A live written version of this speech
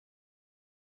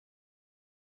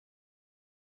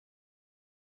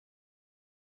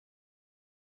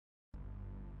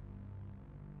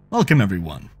Welcome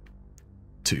everyone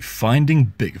to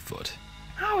Finding Bigfoot.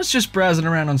 I was just browsing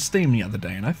around on Steam the other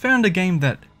day and I found a game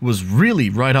that was really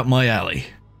right up my alley.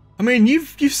 I mean, you've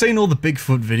seen all the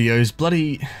Bigfoot videos,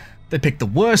 bloody... They pick the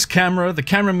worst camera, the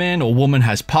cameraman or woman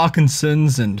has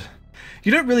Parkinson's, and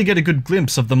you don't really get a good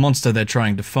glimpse of the monster they're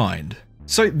trying to find.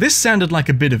 So this sounded like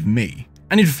a bit of me.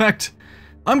 And in fact,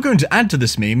 I'm going to add to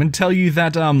this meme and tell you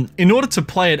that in order to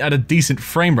play it at a decent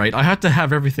frame rate, I had to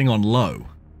have everything on low.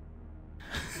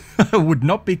 Would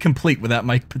not be complete without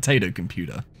my potato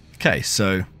computer. Okay,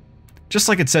 so just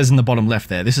like it says in the bottom left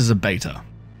there, this is a beta.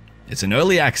 It's an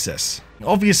early access.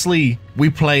 Obviously,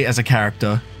 we play as a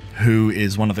character who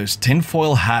is one of those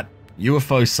tinfoil hat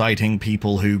UFO sighting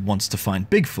people who wants to find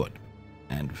Bigfoot.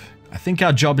 And I think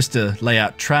our job is to lay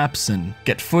out traps and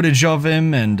get footage of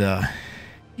him and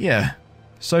yeah.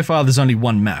 So far there's only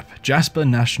one map, Jasper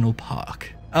National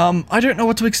Park. I don't know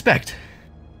what to expect.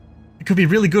 It could be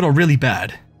really good or really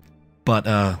bad. But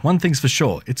one thing's for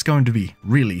sure, it's going to be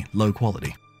really low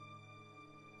quality.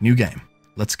 New game.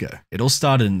 Let's go. It all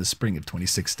started in the spring of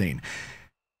 2016.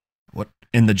 What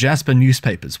in the Jasper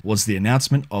newspapers was the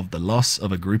announcement of the loss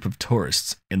of a group of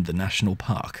tourists in the national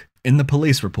park. In the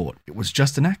police report, it was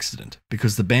just an accident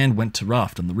because the band went to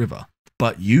raft on the river.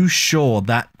 But you sure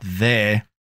that there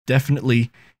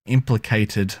definitely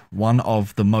implicated one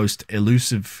of the most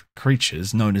elusive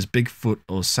creatures known as Bigfoot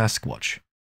or Sasquatch?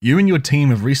 You and your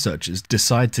team of researchers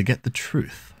decide to get the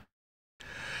truth.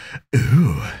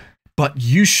 Ooh. But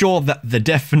you sure that they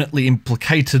definitely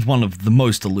implicated one of the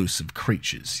most elusive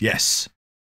creatures? Yes.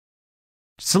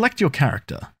 Select your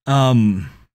character.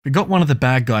 We got one of the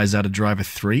bad guys out of Driver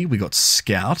 3, we got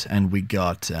Scout, and we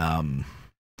got, I've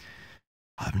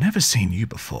never seen you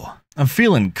before. I'm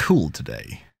feeling cool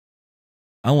today.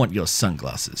 I want your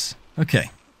sunglasses. Okay.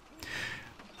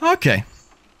 Okay.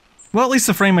 Well, at least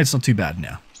the frame rate's not too bad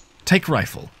now. Take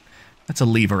rifle. That's a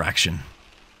lever action.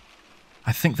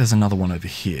 I think there's another one over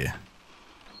here.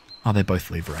 Oh, they're both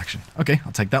lever action. Okay,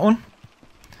 I'll take that one.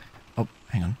 Oh,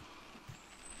 hang on.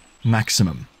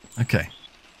 Maximum. Okay.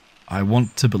 I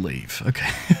want to believe. Okay.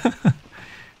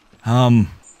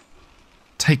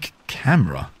 Take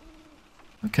camera.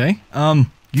 Okay.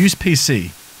 Use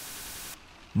PC.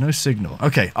 No signal.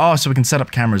 Okay. Oh, so we can set up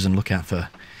cameras and look out for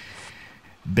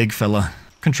big fella.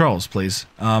 Controls, please.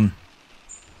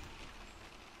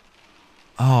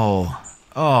 Oh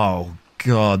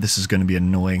god, this is going to be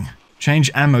annoying.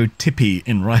 Change ammo tippy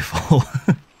in rifle.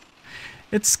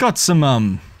 It's got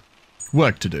some,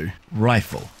 work to do.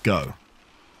 Rifle, go.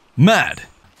 Mad!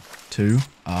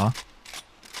 2R.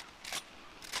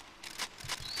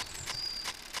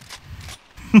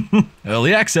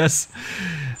 Early access.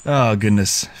 Oh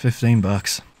goodness, 15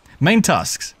 bucks. Main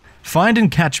tasks. Find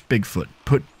and catch Bigfoot.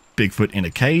 Put Bigfoot in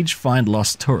a cage. Find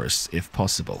lost tourists, if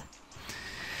possible.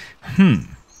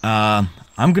 I'm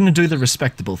gonna do the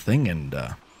respectable thing and,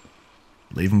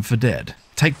 leave them for dead.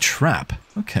 Take trap.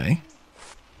 Okay.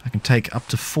 I can take up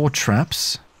to 4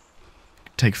 traps.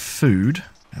 Take food.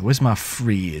 Where's my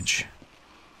fridge?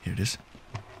 Here it is.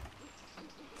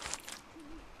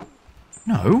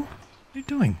 No. What are you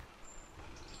doing?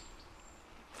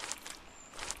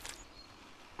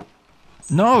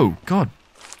 No! God.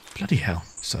 Bloody hell.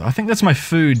 So I think that's my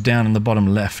food down in the bottom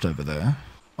left over there.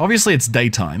 Obviously it's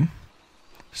daytime.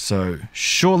 So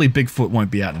surely Bigfoot won't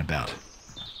be out and about.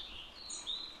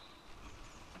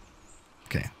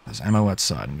 Okay, there's ammo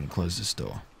outside. I'm going to close this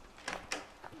door.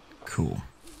 Cool.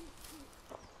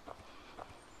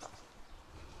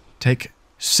 Take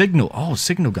signal. Oh,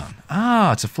 signal gun.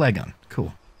 Ah, it's a flare gun.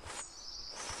 Cool.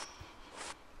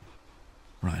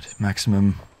 Right,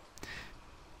 maximum.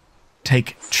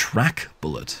 Take track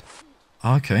bullet.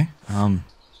 Okay,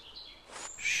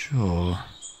 sure.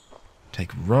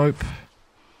 Take rope.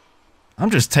 I'm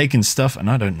just taking stuff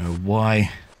and I don't know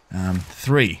why.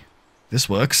 3. This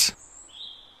works.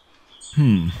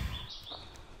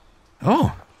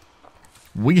 Oh.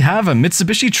 We have a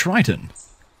Mitsubishi Triton.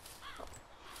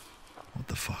 What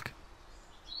the fuck?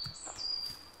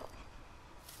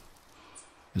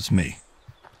 It's me.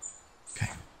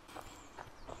 Okay.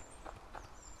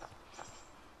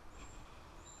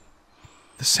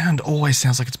 The sound always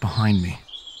sounds like it's behind me.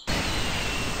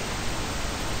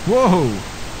 Whoa!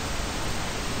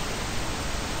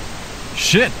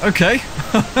 Shit, okay.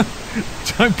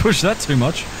 Don't push that too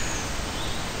much.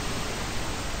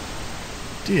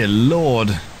 Dear Lord.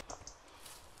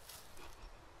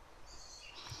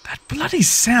 That bloody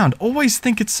sound. Always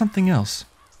think it's something else.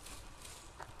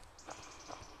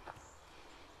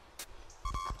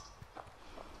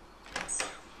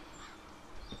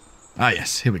 Ah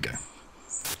yes, here we go.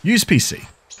 Use PC.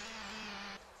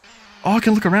 Oh, I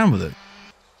can look around with it.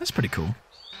 That's pretty cool.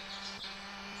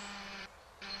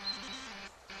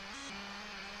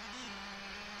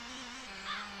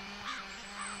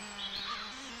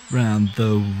 Round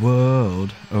the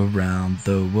world, around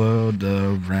the world,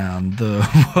 around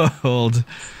the world.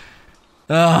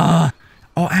 Ah!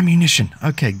 Oh, ammunition.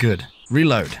 Okay, good.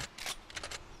 Reload.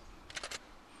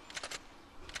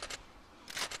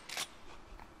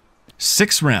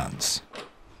 Six rounds.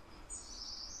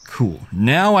 Cool.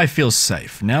 Now I feel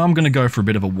safe. Now I'm gonna go for a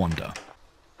bit of a wander.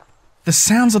 The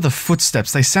sounds of the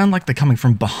footsteps, they sound like they're coming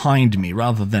from behind me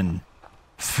rather than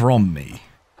from me.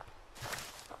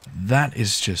 That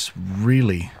is just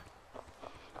really...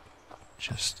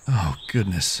 oh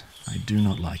goodness. I do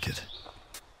not like it.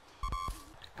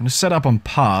 I'm gonna set up on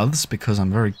paths because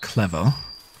I'm very clever.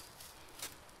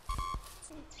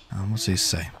 What's these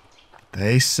say?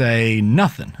 They say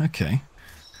nothing. Okay.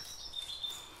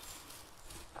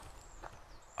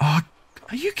 Oh,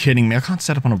 are you kidding me? I can't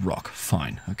set up on a rock.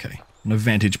 Fine. Okay. No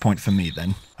vantage point for me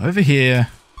then. Over here.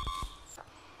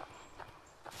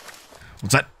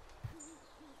 What's that?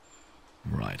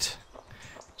 Right.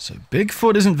 So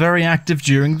Bigfoot isn't very active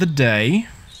during the day.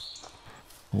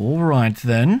 Alright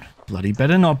then. Bloody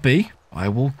better not be. I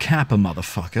will cap a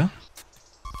motherfucker.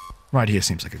 Right here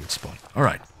seems like a good spot.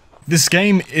 Alright. This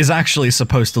game is actually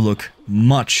supposed to look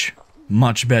much,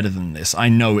 much better than this. I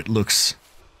know it looks...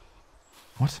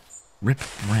 What? Rip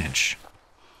branch.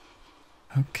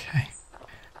 Okay.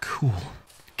 Cool.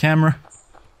 Camera.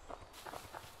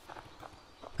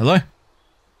 Hello?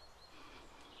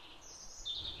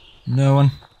 No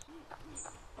one.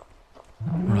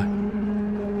 Right.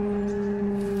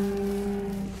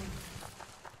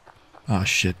 Ah,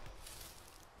 shit.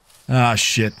 Ah,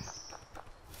 shit.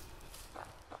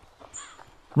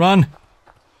 Run!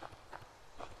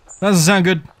 That doesn't sound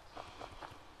good.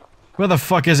 Where the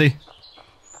fuck is he?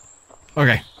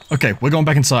 Okay, okay, we're going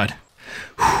back inside.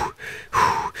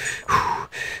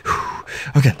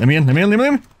 Okay, let me in, let me in, let me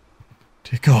in.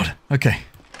 Dear God, okay.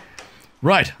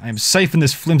 Right, I am safe in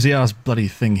this flimsy-ass bloody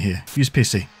thing here. Use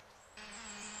PC.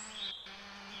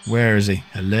 Where is he?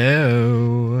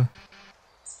 Hello?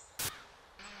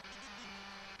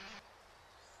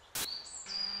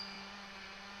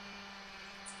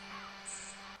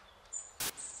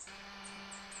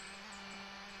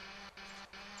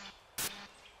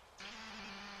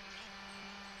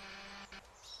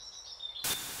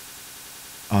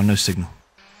 Oh, no signal.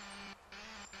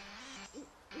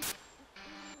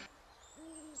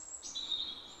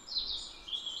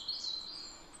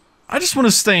 I just want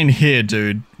to stay in here,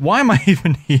 dude. Why am I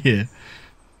even here?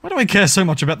 Why do I care so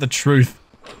much about the truth?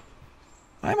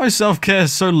 I myself care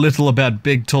so little about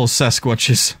big, tall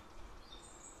Sasquatches.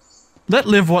 Let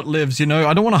live what lives, you know?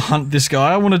 I don't want to hunt this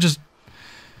guy. I want to just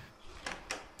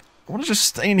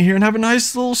stay in here and have a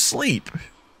nice little sleep.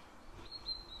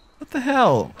 What the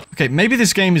hell? Okay, maybe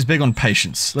this game is big on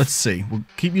patience. Let's see. We'll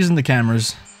keep using the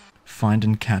cameras. Find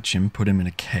and catch him, put him in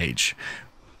a cage.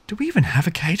 Do we even have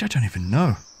a cage? I don't even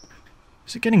know.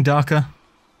 Is it getting darker?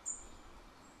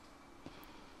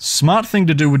 Smart thing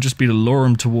to do would just be to lure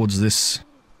him towards this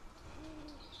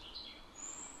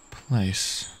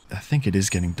place. I think it is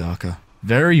getting darker.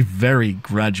 Very, very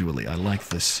gradually. I like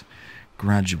this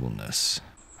gradualness.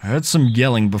 I heard some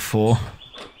yelling before.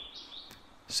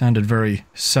 Sounded very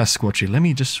Sasquatchy. Let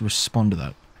me just respond to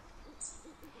that.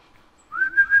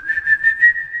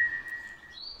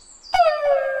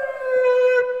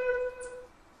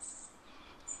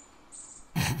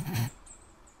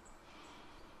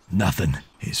 Nothing.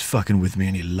 He's fucking with me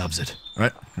and he loves it.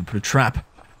 Alright, I'm gonna put a trap.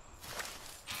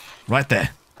 Right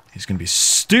there. He's gonna be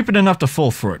stupid enough to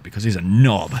fall for it because he's a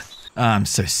knob. I'm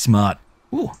so smart.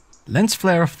 Ooh, lens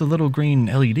flare off the little green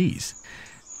LEDs.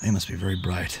 They must be very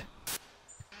bright.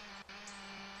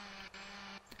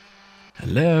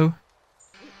 Hello?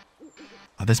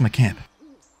 Oh, there's my camp.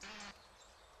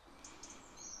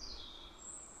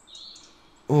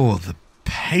 Oh, the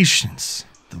patience.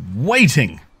 The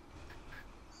waiting.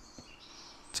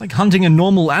 It's like hunting a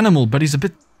normal animal, but he's a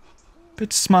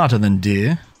bit smarter than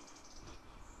deer.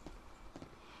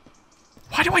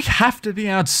 Why do I have to be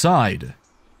outside?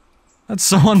 That's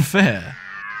so unfair.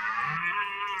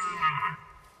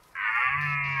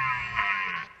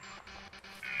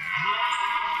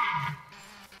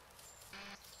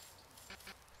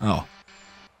 Oh.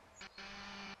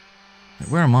 Wait,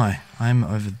 where am I? I'm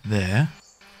over there.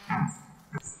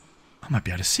 I might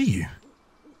be able to see you.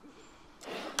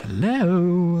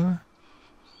 Hello?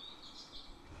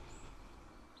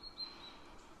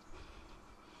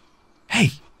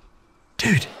 Hey!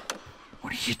 Dude!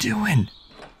 What are you doing?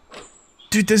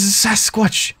 Dude, there's a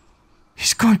Sasquatch!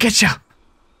 He's gonna get ya!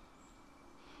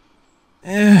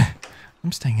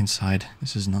 I'm staying inside.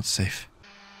 This is not safe.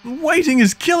 Waiting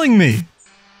is killing me!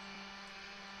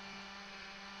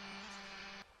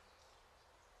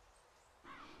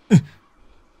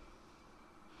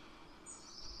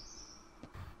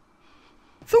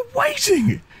 The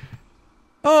waiting!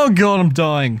 Oh god, I'm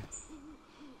dying.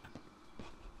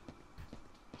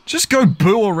 Just go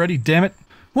boo already, damn it.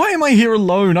 Why am I here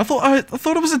alone? I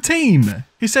thought it was a team.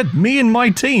 He said me and my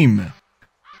team.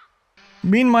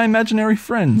 Me and my imaginary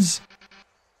friends.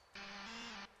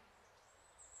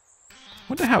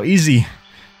 Wonder how easy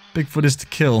Bigfoot is to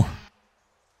kill.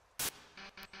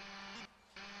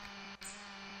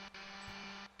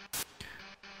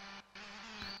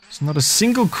 There's not a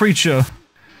single creature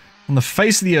on the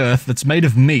face of the earth that's made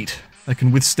of meat that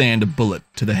can withstand a bullet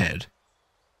to the head.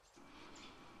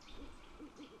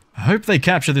 I hope they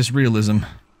capture this realism.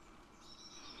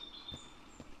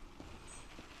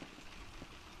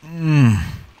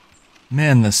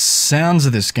 Man, the sounds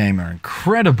of this game are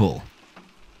incredible.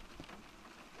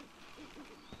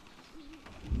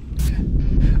 Okay.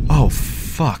 Oh,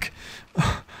 fuck.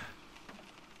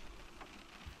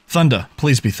 Thunder.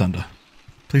 Please be thunder.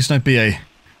 Please don't be a...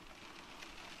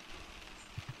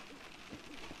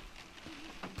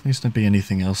 Please don't be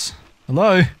anything else.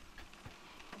 Hello?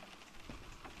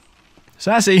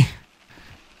 Sassy?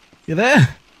 You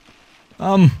there?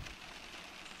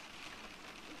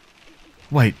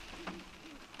 Wait.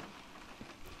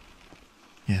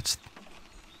 Yeah, it's...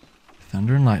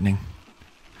 thunder and lightning.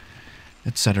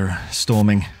 Etc.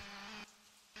 Storming.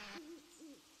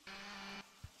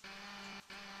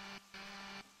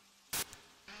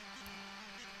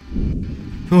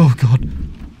 Oh god.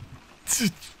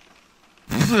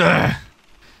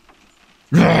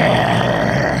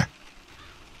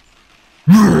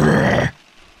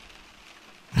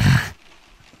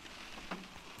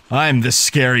 I'm the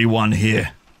scary one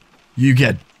here. You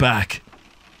get back.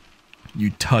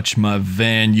 You touch my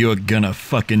van, you're gonna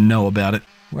fucking know about it.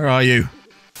 Where are you?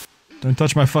 Don't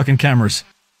touch my fucking cameras.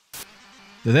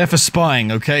 They're there for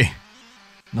spying, okay?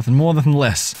 Nothing more, nothing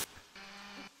less.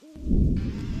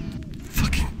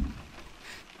 Fucking...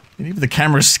 even the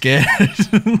camera's scared.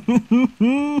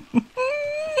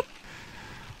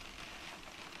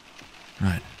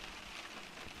 Right.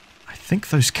 I think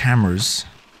those cameras,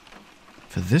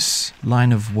 for this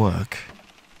line of work,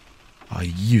 are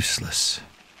useless.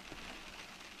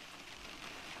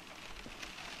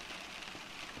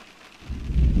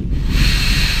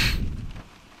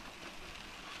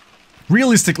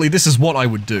 Realistically, this is what I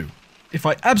would do. If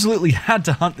I absolutely had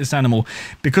to hunt this animal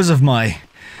because of my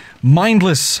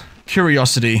mindless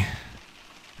curiosity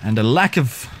and a lack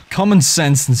of common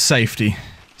sense and safety.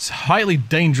 It's a highly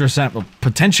dangerous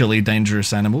potentially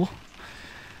dangerous animal.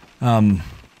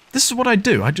 This is what I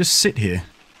do. I just sit here.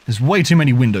 There's way too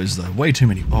many windows though. Way too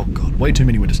many. Oh god, way too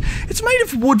many windows. It's made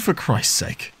of wood, for Christ's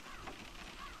sake.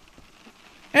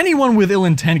 Anyone with ill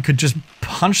intent could just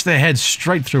punch their head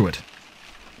straight through it.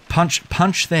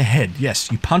 Punch their head.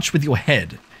 Yes, you punch with your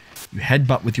head. You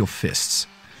headbutt with your fists.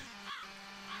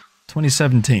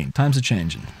 2017. Times are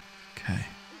changing. Okay.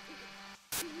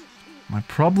 My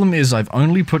problem is I've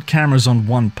only put cameras on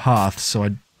one path, so I...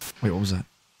 wait, what was that?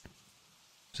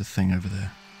 There's a thing over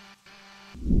there.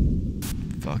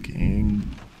 Fucking...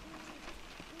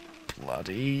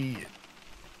 bloody...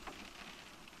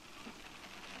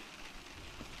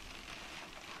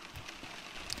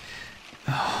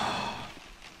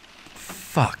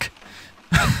 Fuck.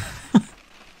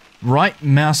 Right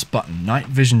mouse button, night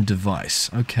vision device.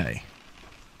 Okay.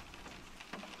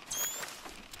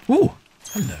 Ooh,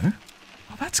 hello.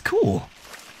 Oh, that's cool.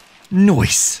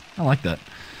 Nice. I like that.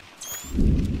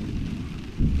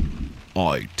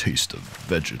 I taste of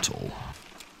vegetal.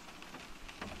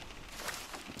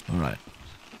 Alright.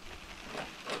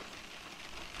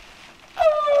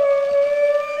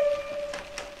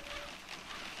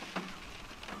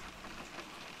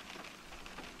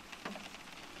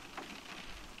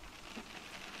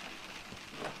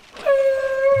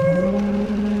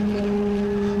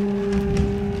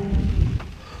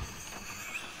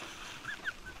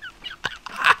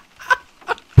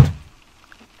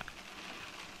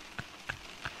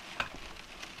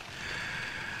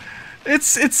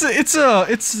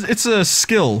 It's a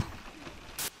skill.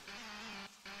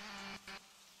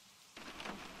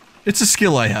 It's a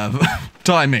skill I have.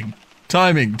 Timing.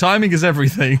 Timing is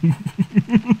everything.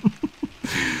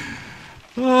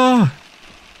 Oh.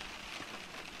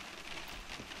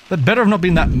 That better have not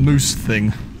been that moose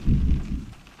thing.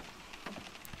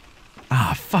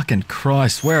 Ah, fucking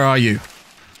Christ, where are you?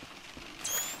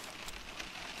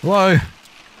 Hello?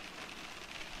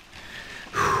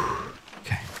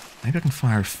 Okay. Maybe I can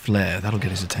fire a flare. That'll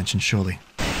get his attention, surely.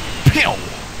 Pew!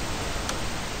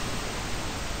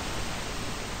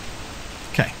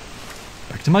 Okay.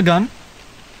 Back to my gun.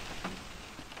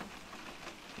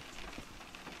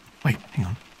 Wait, hang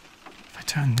on. If I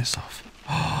turn this off...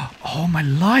 Oh, my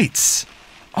lights!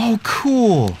 Oh,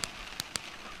 cool!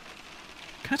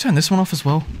 Can I turn this one off as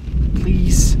well?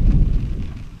 Please?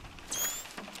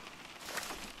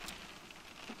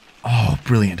 Oh,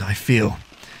 brilliant. I feel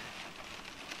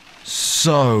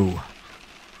so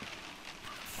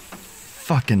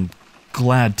fucking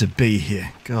glad to be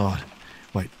here. God.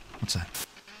 Wait, what's that?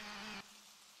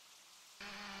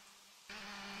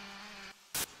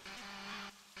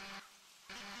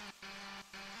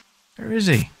 Where is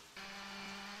he?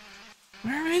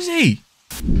 Where is he?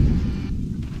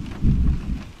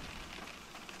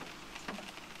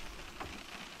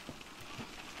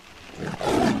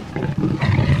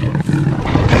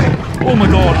 Oh my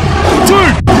god.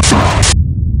 Dude!